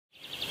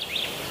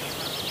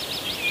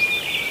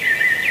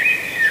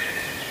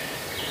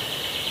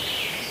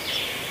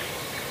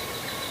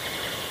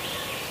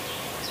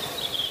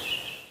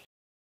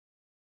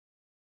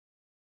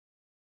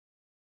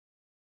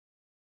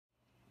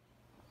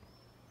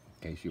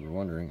In case you were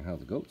wondering how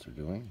the goats are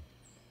doing.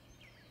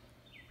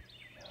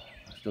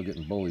 Still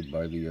getting bullied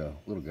by the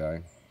little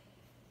guy.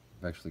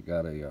 I've actually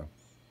got a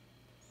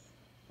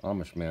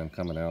Amish man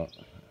coming out.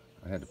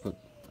 I had to put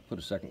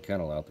a second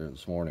kennel out there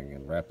this morning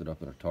and wrapped it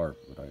up in a tarp,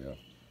 but I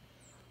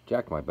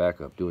jacked my back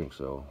up doing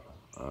so.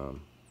 I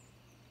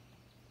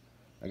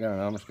got an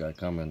Amish guy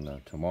coming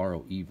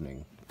tomorrow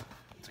evening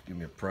to give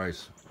me a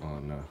price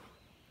on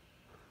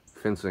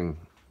fencing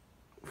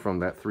from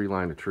that 3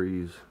 line of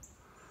trees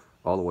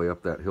all the way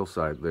up that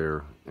hillside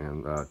there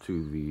and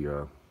to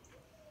the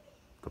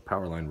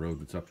power line road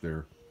that's up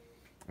there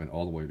and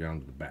all the way down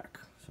to the back.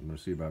 So I'm going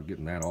to see about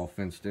getting that all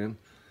fenced in.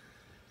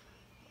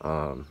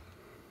 And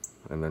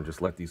then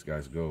just let these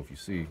guys go. If you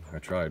see, I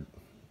tried,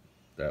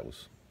 that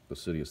was the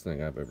silliest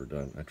thing I've ever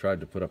done. I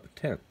tried to put up a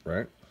tent,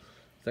 right?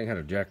 The thing had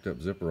a jacked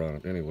up zipper on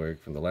it anyway.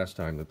 From the last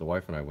time that the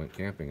wife and I went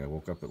camping, I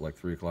woke up at like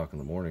 3 o'clock in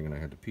the morning and I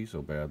had to pee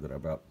so bad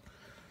that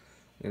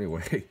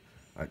anyway,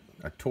 I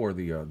tore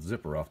the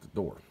zipper off the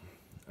door.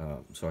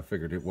 So I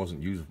figured it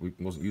wasn't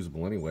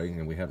usable anyway,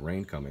 and we had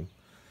rain coming.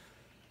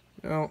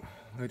 Well,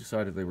 I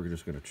decided they were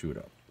just going to chew it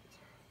up.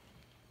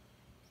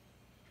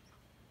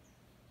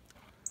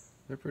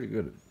 They're pretty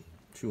good at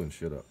chewing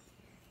shit up.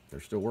 They're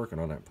still working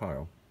on that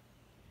pile.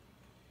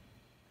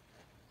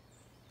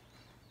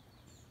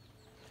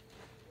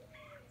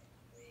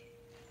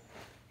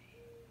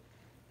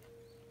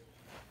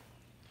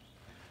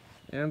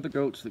 And the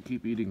goats that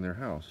keep eating their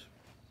house.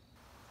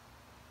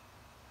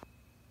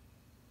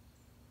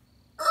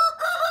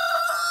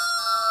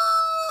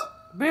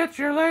 Bitch,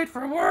 you're late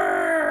for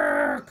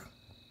work!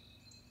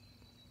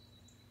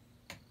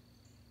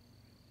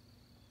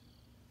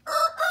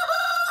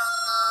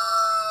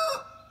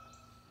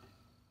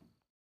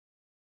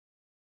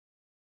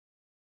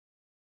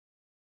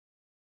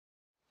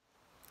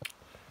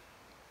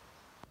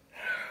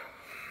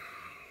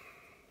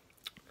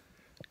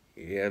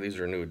 Yeah, these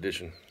are a new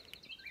addition.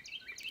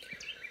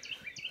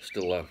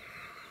 Still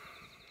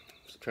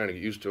trying to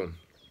get used to them.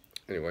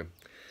 Anyway,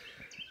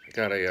 I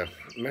got a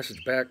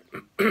message back,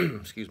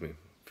 excuse me,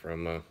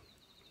 from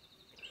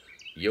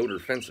Yoder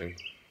Fencing.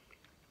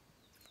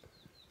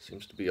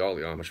 Seems to be all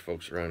the Amish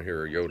folks around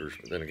here are Yoders,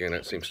 but then again,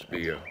 that seems to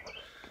be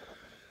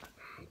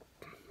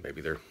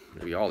maybe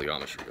all the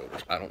Amish are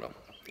Yoders. I don't know.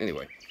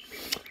 Anyway,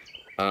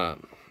 they're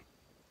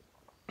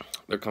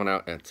coming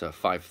out at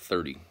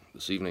 5:30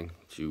 this evening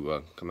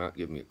to come out and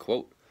give me a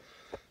quote.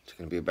 It's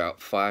going to be about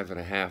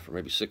 5.5 or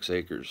maybe 6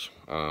 acres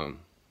that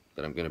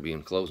I'm going to be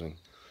enclosing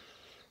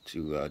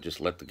to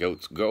just let the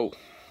goats go.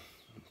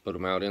 Put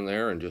them out in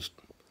there and just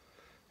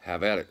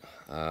have at it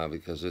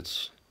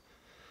because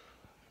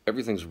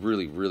everything's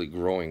really, really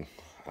growing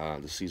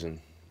this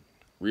season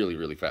really,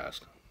 really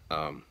fast.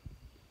 And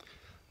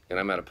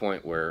I'm at a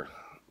point where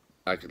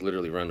I could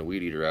literally run the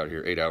weed eater out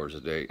here 8 hours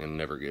a day and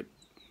never get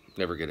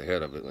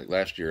ahead of it. Like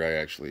last year, I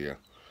actually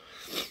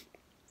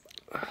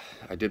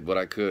I did what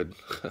I could,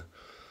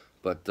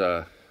 but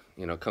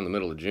you know, come the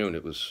middle of June,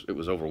 it was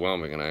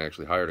overwhelming, and I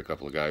actually hired a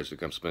couple of guys to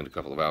come spend a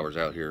couple of hours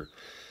out here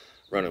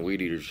running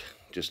weed eaters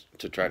just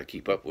to try to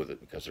keep up with it,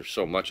 because there's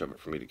so much of it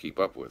for me to keep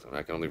up with, and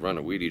I can only run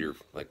a weed eater,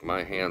 like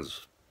my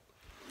hands.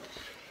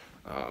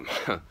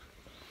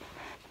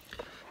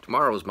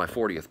 Tomorrow is my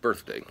 40th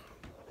birthday,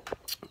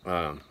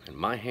 and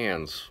my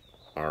hands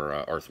are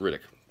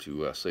arthritic,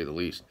 to say the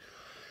least.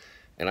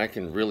 And I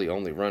can really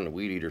only run the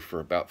weed eater for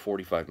about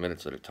 45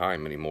 minutes at a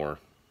time anymore.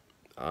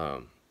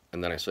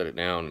 And then I set it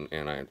down,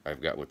 and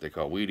I've got what they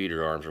call weed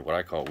eater arms, or what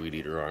I call weed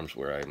eater arms,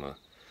 where my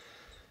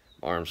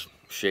arms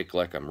shake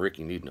like I'm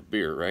Ricky needing a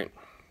beer, right?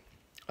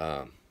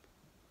 And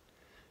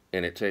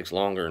it takes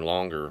longer and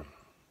longer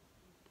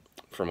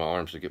for my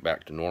arms to get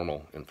back to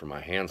normal and for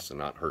my hands to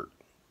not hurt.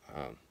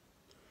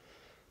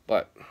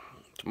 But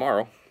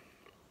tomorrow,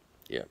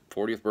 yeah,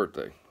 40th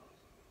birthday.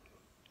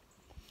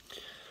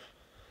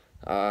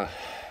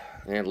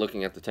 And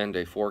looking at the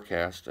 10-day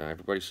forecast,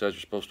 everybody says you're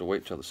supposed to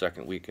wait till the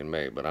second week in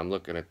May, but I'm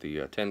looking at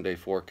the 10-day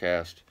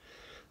forecast.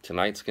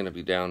 Tonight's going to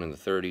be down in the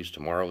 30s,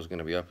 tomorrow is going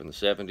to be up in the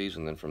 70s,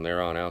 and then from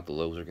there on out, the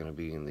lows are going to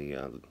be in the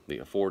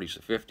 40s to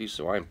 50s,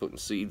 so I'm putting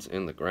seeds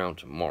in the ground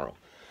tomorrow.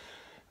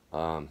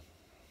 I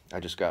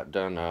just got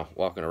done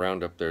walking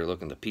around up there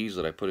looking. The peas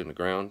that I put in the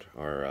ground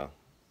are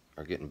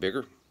getting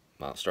bigger,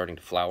 starting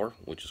to flower,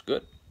 which is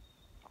good.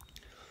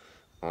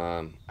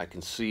 I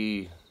can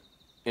see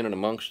in and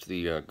amongst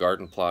the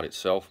garden plot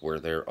itself where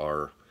there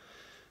are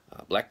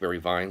blackberry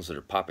vines that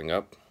are popping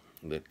up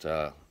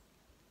that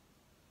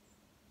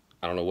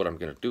I don't know what I'm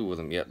going to do with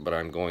them yet, but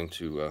I'm going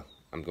to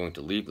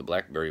leave the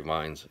blackberry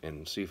vines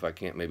and see if I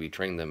can't maybe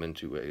train them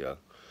into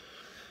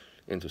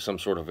some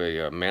sort of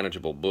a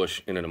manageable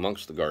bush in and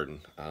amongst the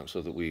garden,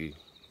 so that we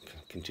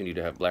continue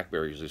to have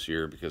blackberries this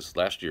year, because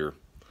last year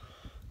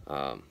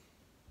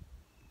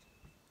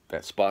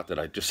that spot that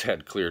I just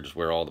had cleared is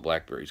where all the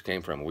blackberries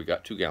came from. We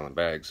got 2-gallon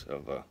bags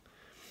of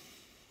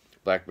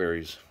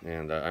blackberries,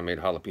 and I made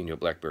jalapeno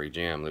blackberry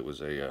jam. It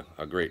was a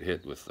great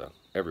hit with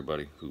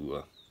everybody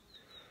who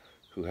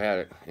had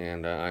it,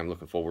 and I'm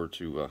looking forward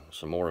to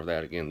some more of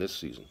that again this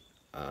season.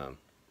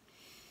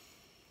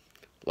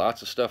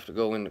 Lots of stuff to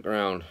go in the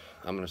ground.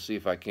 I'm going to see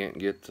if I can't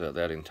get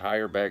that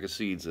entire bag of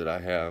seeds that I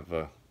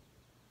have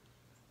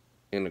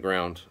in the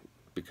ground,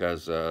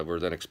 because we're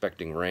then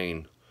expecting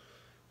rain.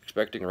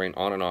 Expecting rain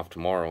on and off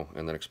tomorrow,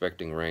 and then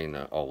expecting rain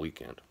all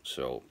weekend.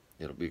 So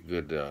it'll be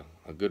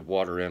a good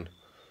water in,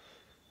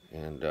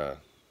 and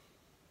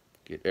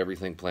get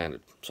everything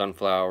planted.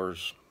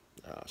 Sunflowers,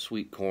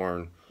 sweet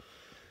corn,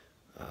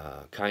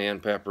 cayenne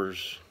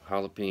peppers,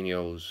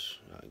 jalapenos,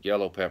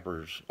 yellow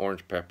peppers,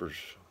 orange peppers.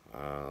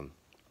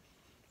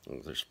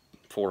 There's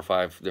 4 or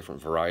 5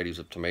 different varieties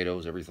of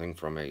tomatoes, everything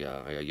from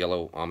a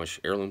yellow Amish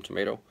heirloom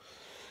tomato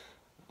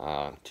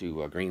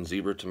to green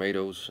zebra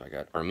tomatoes. I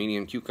got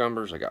Armenian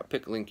cucumbers, I got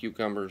pickling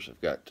cucumbers,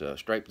 I've got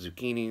striped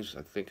zucchinis.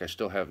 I think I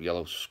still have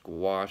yellow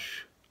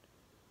squash.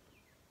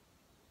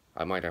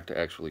 I might have to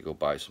actually go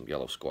buy some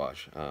yellow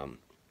squash. I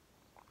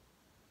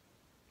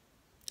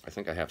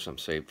think I have some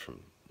saved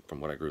from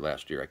what I grew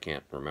last year. I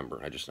can't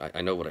remember.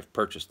 I know what I've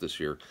purchased this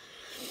year.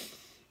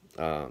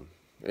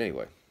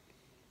 Anyway,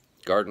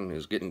 garden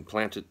is getting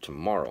planted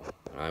tomorrow.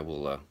 I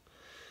will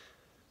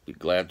be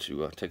glad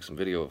to take some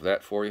video of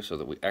that for you, so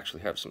that we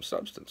actually have some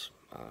substance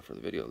for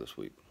the video this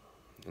week.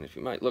 And if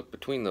you might look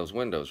between those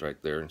windows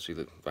right there and see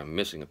that if I'm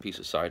missing a piece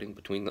of siding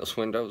between those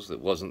windows that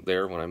wasn't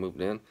there when I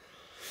moved in,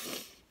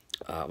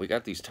 we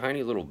got these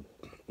tiny little,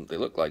 they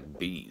look like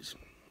bees,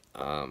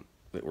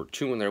 that were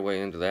chewing their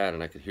way into that,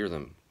 and I could hear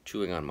them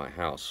chewing on my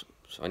house.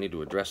 So I need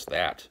to address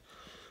that.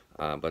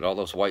 But all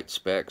those white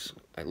specks,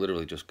 I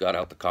literally just got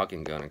out the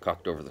caulking gun and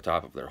caulked over the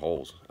top of their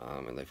holes,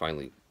 and they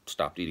finally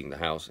stopped eating the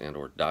house and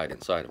or died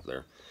inside of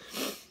there.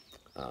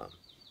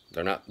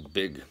 They're not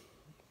big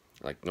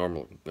like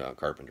normal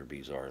carpenter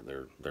bees are.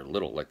 They're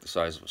little, like the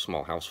size of a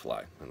small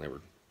housefly, and they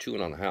were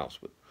chewing on the house.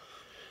 But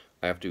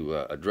I have to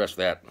address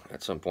that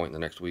at some point in the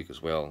next week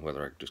as well,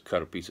 whether I just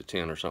cut a piece of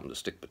tin or something to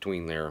stick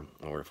between there,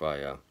 or if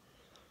I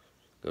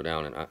go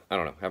down and, I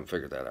don't know, haven't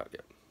figured that out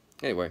yet.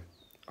 Anyway,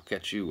 I'll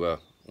catch you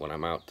when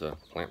I'm out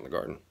planting the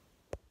garden.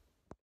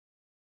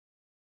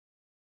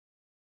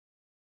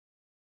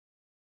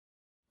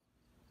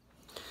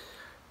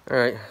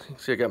 Alright, you can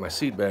see I got my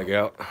seed bag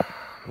out.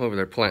 I'm over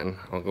there planting.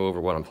 I'll go over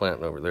what I'm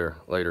planting over there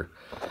later.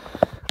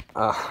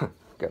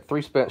 Got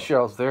 3 spent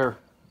shells there.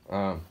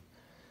 I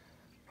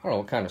don't know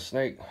what kind of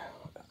snake.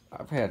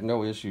 I've had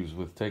no issues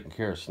with taking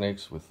care of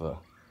snakes with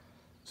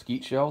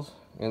skeet shells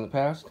in the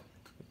past.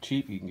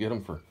 Cheap, you can get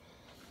them for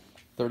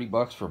 30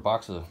 bucks for a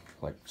box of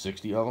like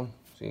 60 of them.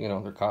 So, you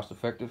know, they're cost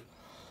effective.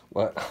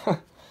 But I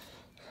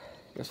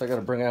guess I got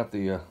to bring out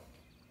the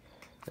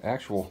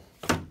actual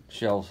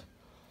shells,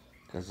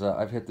 because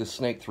I've hit this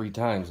snake 3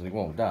 times and he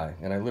won't die.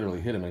 And I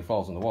literally hit him and he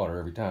falls in the water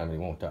every time and he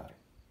won't die.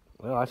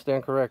 Well, I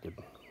stand corrected.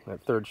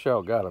 That 3rd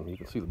shell got him. You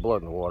can see the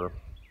blood in the water.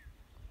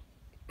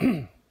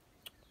 Yeah,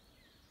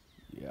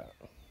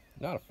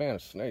 not a fan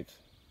of snakes,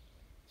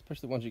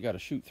 especially ones you got to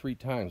shoot 3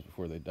 times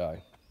before they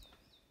die.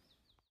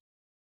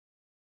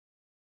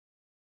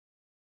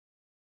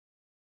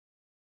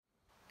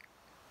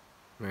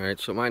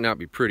 Alright, so it might not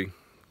be pretty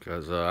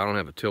because I don't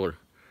have a tiller.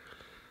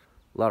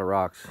 A lot of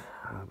rocks,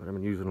 but I've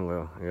been using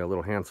a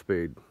little hand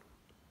spade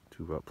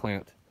to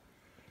plant.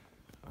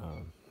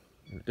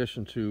 In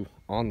addition to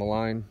on the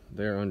line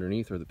there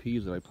underneath are the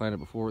peas that I planted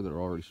before that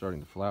are already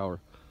starting to flower.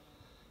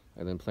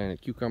 I then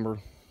planted cucumber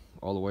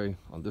all the way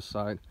on this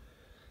side.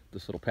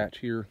 This little patch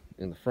here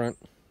in the front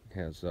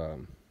has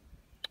the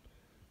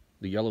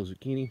yellow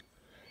zucchini,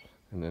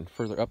 and then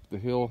further up the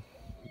hill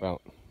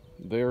about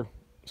there,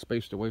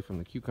 spaced away from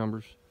the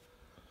cucumbers,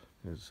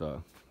 is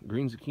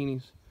green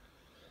zucchinis.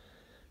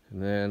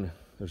 And then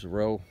there's a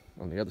row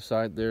on the other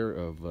side there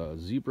of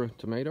zebra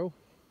tomato.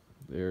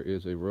 There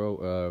is a row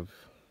of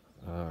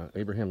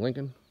Abraham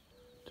Lincoln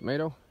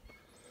tomato.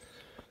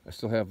 I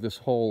still have this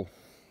whole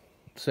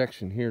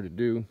section here to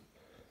do,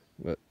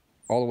 but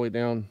all the way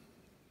down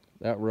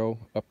that row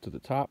up to the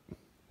top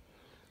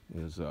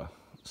is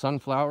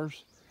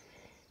sunflowers,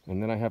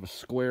 and then I have a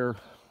square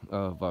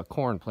of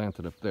corn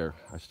planted up there.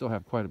 I still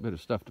have quite a bit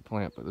of stuff to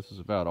plant, but this is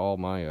about all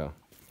my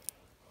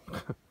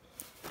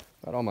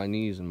about all my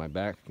knees and my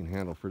back can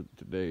handle for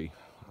today.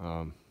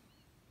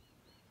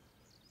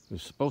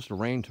 It's supposed to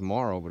rain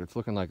tomorrow, but it's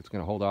looking like it's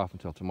going to hold off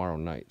until tomorrow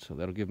night, so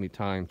that'll give me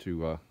time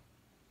to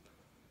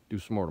do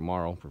some more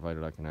tomorrow,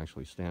 provided I can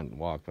actually stand and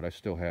walk. But I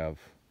still have,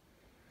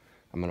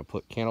 I'm going to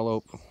put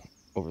cantaloupe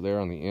over there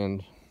on the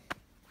end.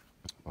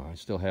 I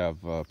still have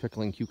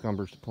pickling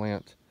cucumbers to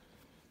plant.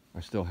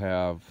 I still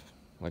have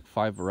like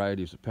 5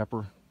 varieties of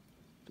pepper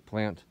to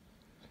plant.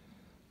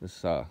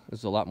 This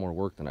is a lot more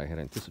work than I had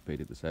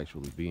anticipated this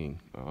actually being,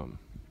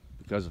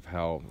 because of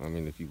how, I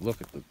mean, if you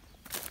look at the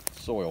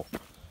soil,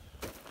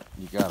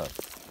 you got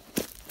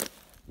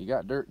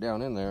dirt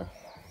down in there.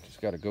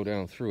 Just got to go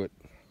down through it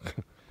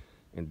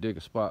and dig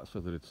a spot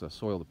so that it's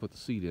soil to put the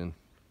seed in.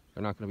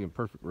 They're not going to be in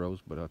perfect rows,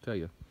 but I'll tell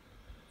you,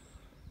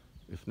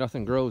 if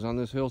nothing grows on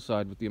this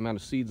hillside with the amount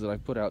of seeds that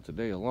I've put out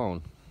today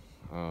alone,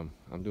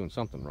 I'm doing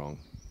something wrong.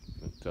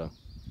 But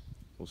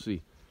we'll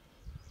see.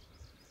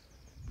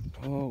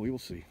 Oh, we will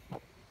see.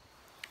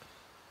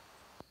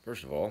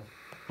 First of all,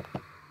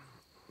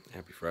 I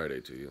Happy Friday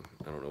to you.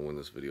 I don't know when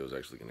this video is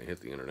actually going to hit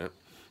the internet.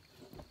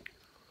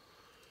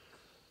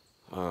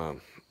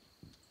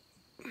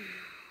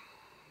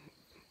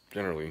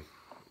 Generally,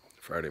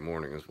 Friday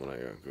morning is when I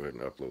go ahead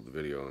and upload the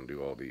video and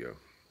do all the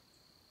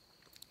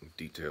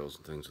details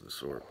and things of the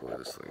sort. Boy,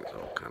 this thing is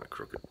all kind of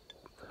crooked.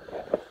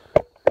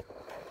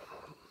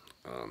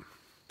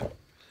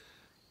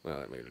 Well,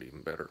 that made it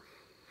even better.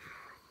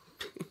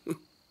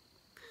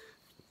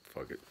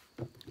 Fuck it.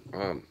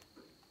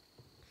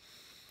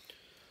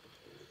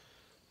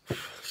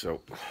 So,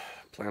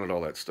 planted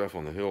all that stuff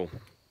on the hill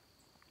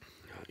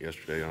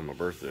yesterday on my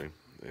birthday,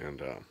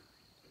 and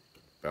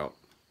about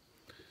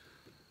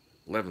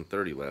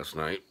 11:30 last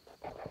night,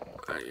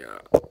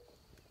 I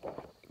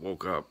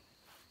woke up,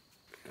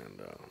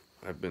 and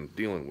I've been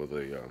dealing with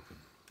a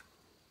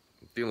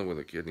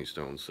kidney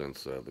stone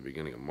since the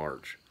beginning of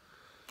March.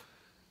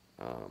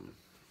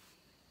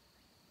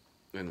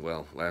 And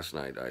well, last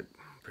night I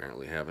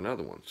apparently have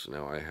another one, so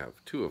now I have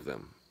two of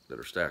them that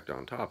are stacked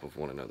on top of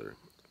one another.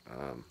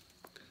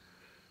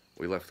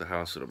 We left the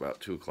house at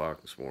about 2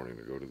 o'clock this morning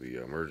to go to the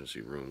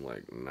emergency room,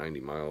 like 90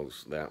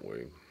 miles that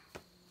way.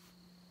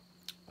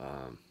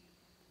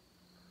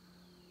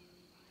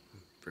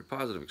 Very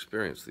positive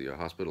experience. The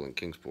hospital in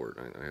Kingsport,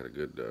 I had a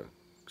good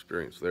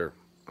experience there,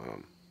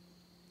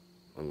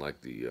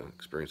 unlike the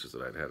experiences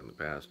that I'd had in the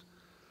past.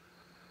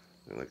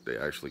 And, like, they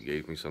actually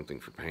gave me something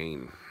for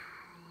pain,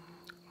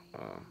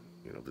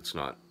 you know, that's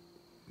not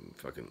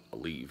fucking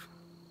Aleve.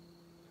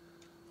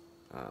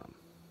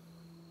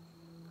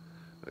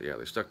 Yeah,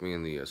 they stuck me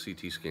in the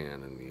CT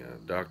scan, and the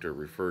doctor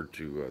referred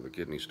to the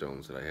kidney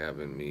stones that I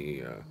have in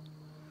me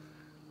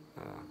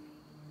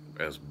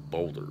as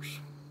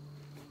boulders.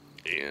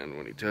 And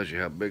when he tells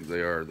you how big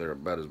they are, they're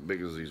about as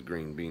big as these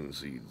green bean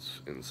seeds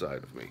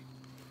inside of me.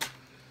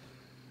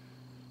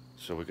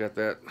 So we got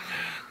that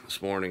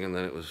this morning, and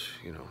then it was,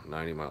 you know,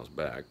 90 miles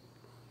back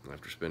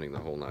after spending the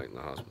whole night in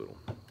the hospital.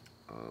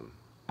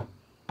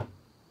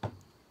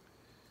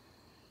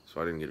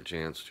 So I didn't get a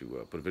chance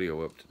to put a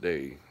video up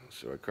today.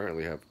 So I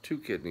currently have 2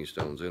 kidney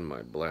stones in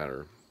my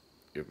bladder.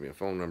 Give me a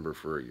phone number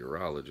for a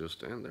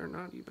urologist, and they're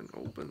not even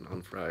open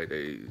on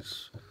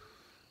Fridays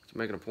to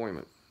make an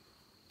appointment.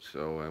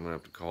 So I'm gonna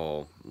have to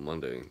call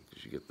Monday,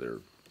 because you get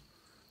their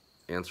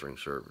answering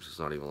service. It's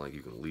not even like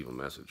you can leave a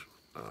message.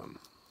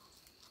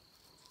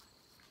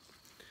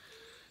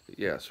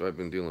 Yeah, so I've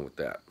been dealing with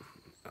that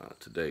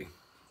today.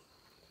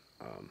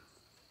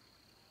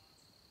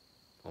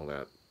 All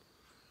that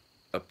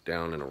up,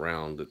 down, and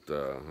around that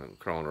I'm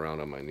crawling around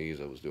on my knees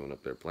I was doing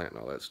up there planting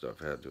all that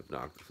stuff. I had to have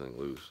knocked the thing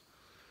loose.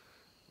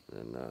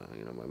 And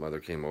you know, my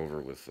mother came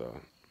over with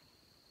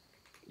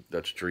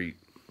Dutch treat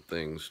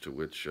things, to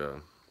which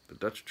the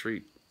Dutch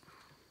treat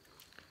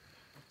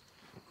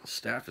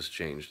staff has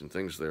changed, and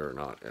things there are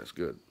not as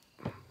good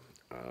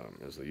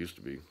as they used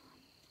to be.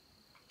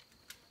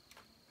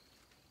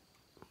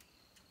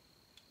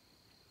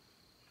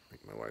 I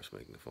think my wife's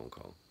making a phone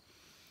call.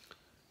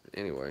 But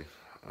anyway,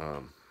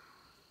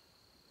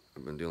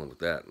 I've been dealing with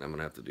that, and I'm going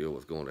to have to deal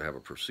with going to have a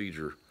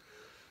procedure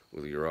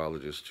with a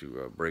urologist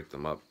to break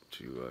them up,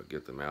 to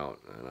get them out,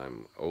 and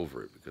I'm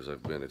over it, because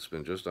it's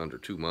been just under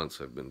 2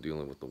 months I've been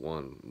dealing with the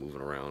one,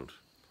 moving around,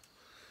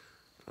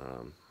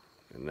 and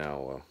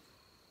now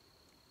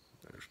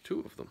there's 2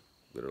 of them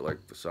that are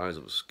like the size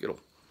of a Skittle,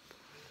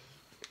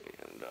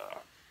 and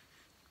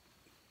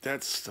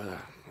that's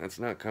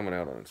not coming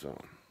out on its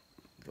own.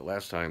 The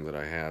last time that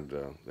I had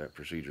that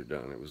procedure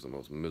done, it was the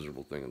most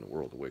miserable thing in the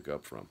world to wake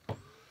up from.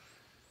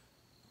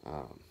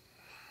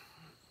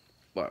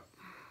 But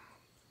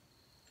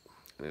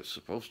it's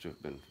supposed to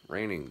have been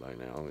raining by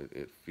now.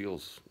 It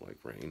feels like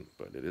rain,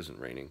 but it isn't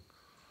raining.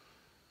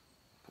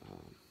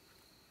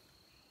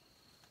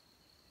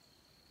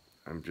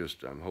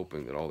 I'm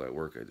hoping that all that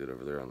work I did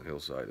over there on the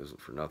hillside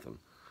isn't for nothing.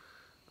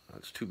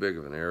 It's too big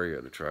of an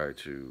area to try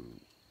to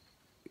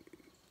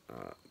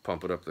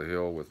pump it up the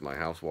hill with my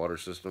house water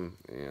system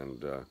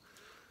and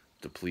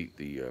deplete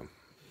the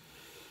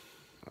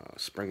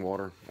spring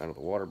water out of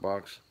the water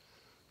box.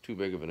 Too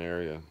big of an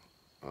area.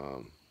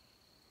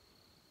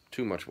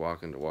 Too much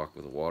walking to walk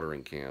with a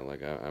watering can.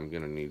 Like, I'm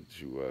gonna need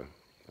to,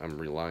 I'm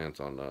reliant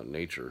on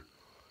nature.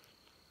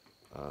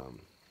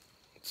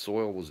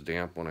 Soil was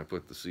damp when I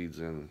put the seeds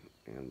in,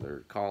 and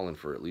they're calling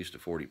for at least a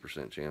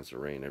 40% chance of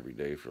rain every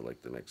day for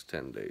like the next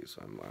 10 days.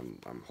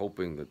 I'm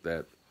hoping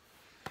that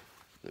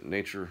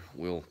nature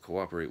will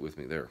cooperate with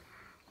me there.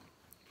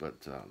 But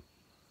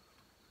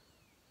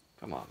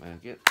come on, man,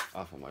 get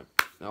off of my.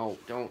 No,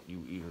 don't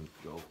you even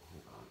go.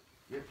 Hold on.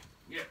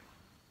 Get.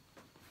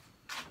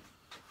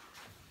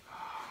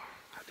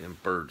 Goddamn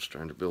birds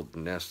trying to build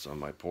nests on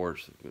my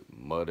porch. There's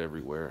mud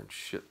everywhere and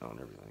shit on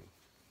everything.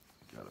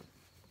 Gotta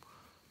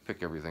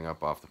pick everything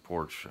up off the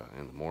porch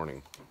in the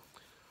morning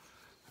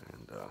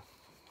and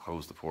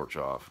hose the porch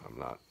off. I'm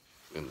not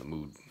in the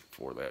mood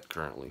for that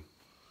currently.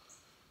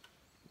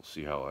 We'll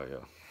see how I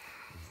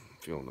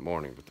feel in the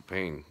morning, but the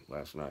pain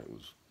last night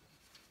was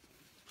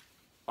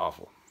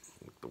awful.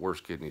 The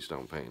worst kidney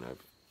stone pain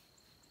I've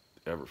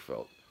ever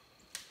felt.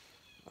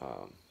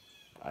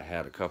 I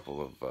had a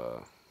couple of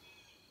what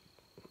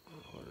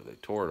are they,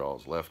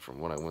 Toradol's left from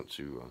when I went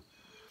to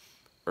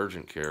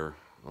urgent care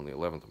on the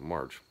 11th of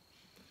March.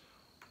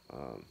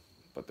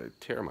 But they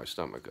tear my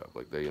stomach up,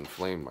 like they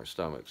inflamed my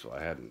stomach, so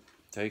I hadn't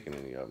taken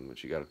any of them.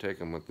 But you got to take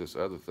them with this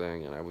other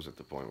thing, and I was at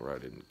the point where I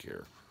didn't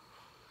care.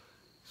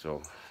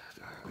 So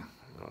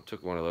I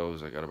took one of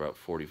those. I got about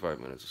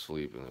 45 minutes of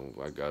sleep, and then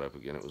I got up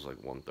again. It was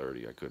like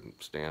 1:30. I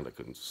couldn't stand. I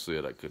couldn't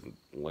sit. I couldn't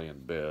lay in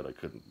bed. I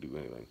couldn't do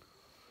anything.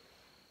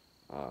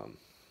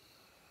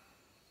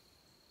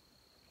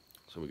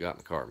 So we got in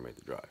the car and made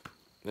the drive.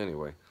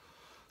 Anyway,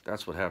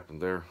 that's what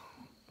happened there.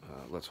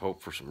 Let's hope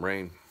for some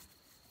rain.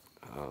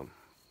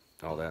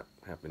 All that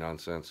happy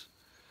nonsense.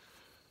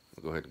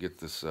 I'll go ahead and get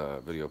this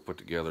video put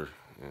together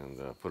and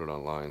put it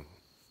online.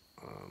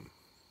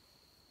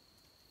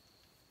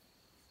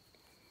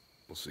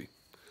 We'll see.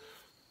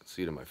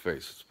 See it in my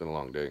face. It's been a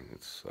long day.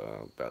 It's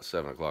about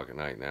 7 o'clock at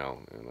night now,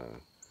 and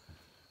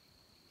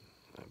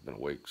I've been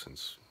awake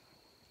since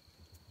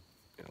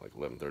like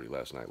 11:30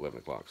 last night, 11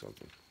 o'clock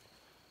something.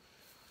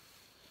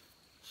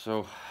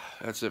 So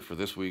that's it for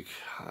this week.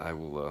 I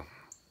will.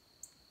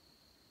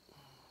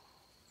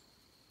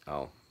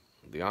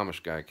 The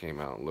Amish guy came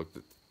out and looked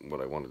at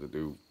what I wanted to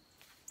do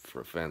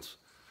for a fence,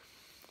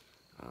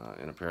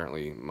 and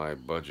apparently my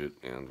budget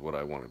and what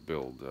I want to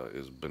build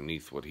is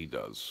beneath what he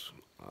does.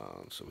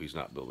 So he's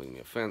not building me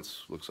a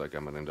fence. Looks like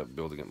I'm going to end up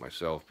building it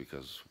myself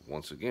because,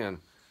 once again,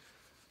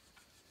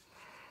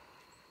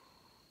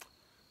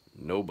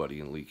 nobody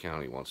in Lee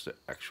County wants to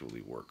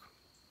actually work.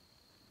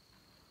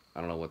 I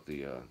don't know what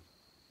the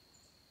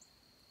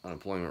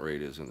unemployment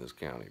rate is in this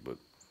county, but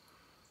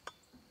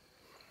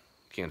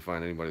can't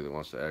find anybody that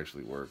wants to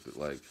actually work. That,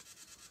 like,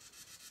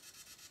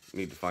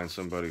 need to find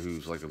somebody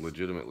who's like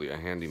legitimately a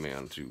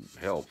handyman to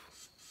help,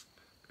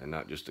 and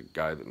not just a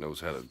guy that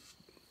knows how to,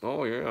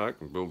 oh yeah, I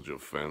can build you a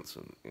fence.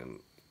 And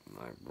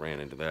I ran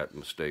into that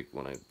mistake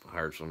when I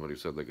hired somebody who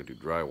said they could do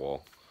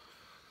drywall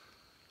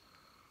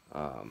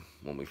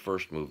when we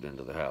first moved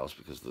into the house,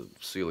 because the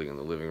ceiling in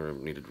the living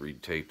room needed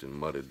re-taped and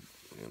mudded,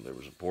 and there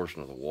was a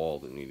portion of the wall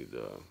that needed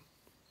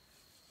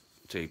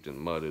taped and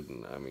mudded.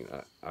 And I mean,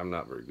 I'm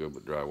not very good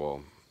with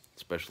drywall,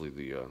 especially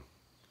the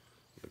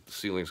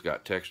ceiling's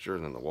got texture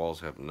and then the walls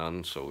have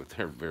none, so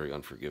they're very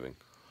unforgiving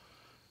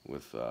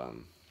with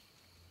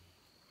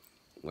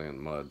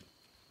laying mud.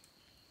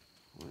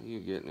 What are you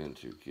getting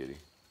into, kitty?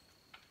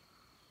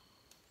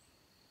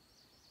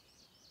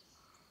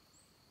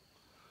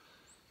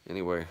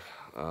 Anyway,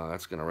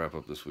 that's going to wrap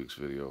up this week's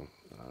video.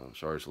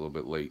 Sorry it's a little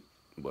bit late,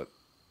 but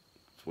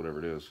it's whatever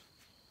it is.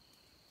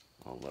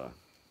 I'll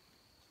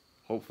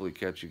hopefully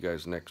catch you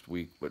guys next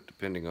week, but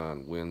depending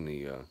on when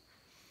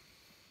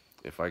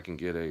if I can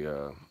get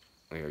a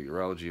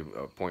urology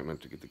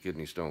appointment to get the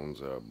kidney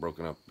stones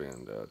broken up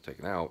and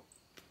taken out,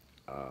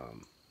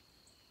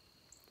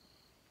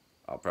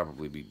 I'll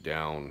probably be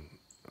down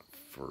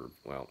for,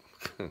 well,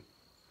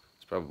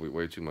 it's probably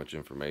way too much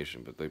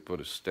information, but they put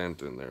a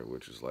stent in there,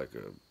 which is like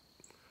a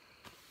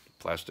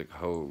plastic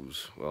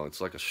hose. Well,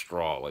 it's like a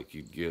straw, like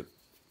you'd get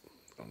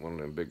one of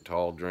them big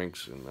tall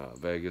drinks in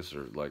Vegas,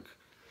 or like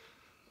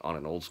on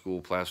an old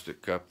school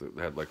plastic cup that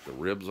had like the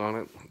ribs on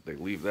it. They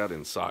leave that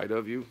inside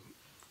of you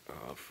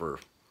for,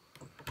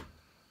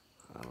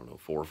 I don't know,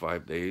 4 or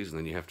 5 days, and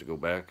then you have to go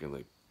back and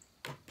they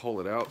pull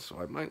it out. So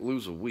I might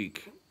lose a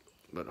week,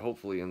 but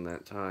hopefully in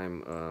that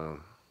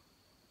time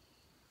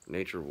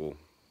nature will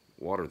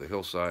water the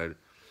hillside,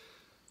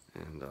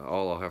 and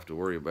all I'll have to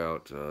worry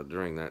about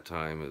during that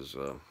time is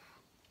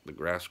the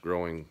grass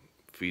growing,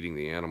 feeding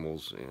the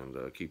animals,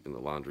 and keeping the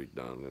laundry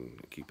done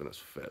and keeping us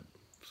fed.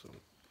 So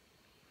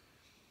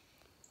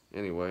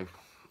anyway,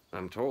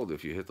 I'm told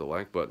if you hit the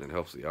like button it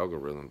helps the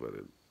algorithm, but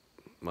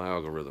my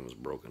algorithm is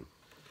broken.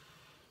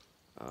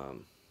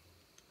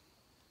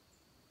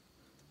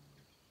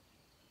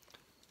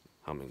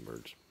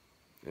 Hummingbirds.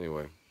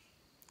 Anyway,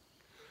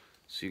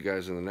 see you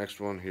guys in the next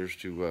one. Here's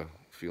to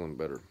feeling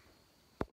better.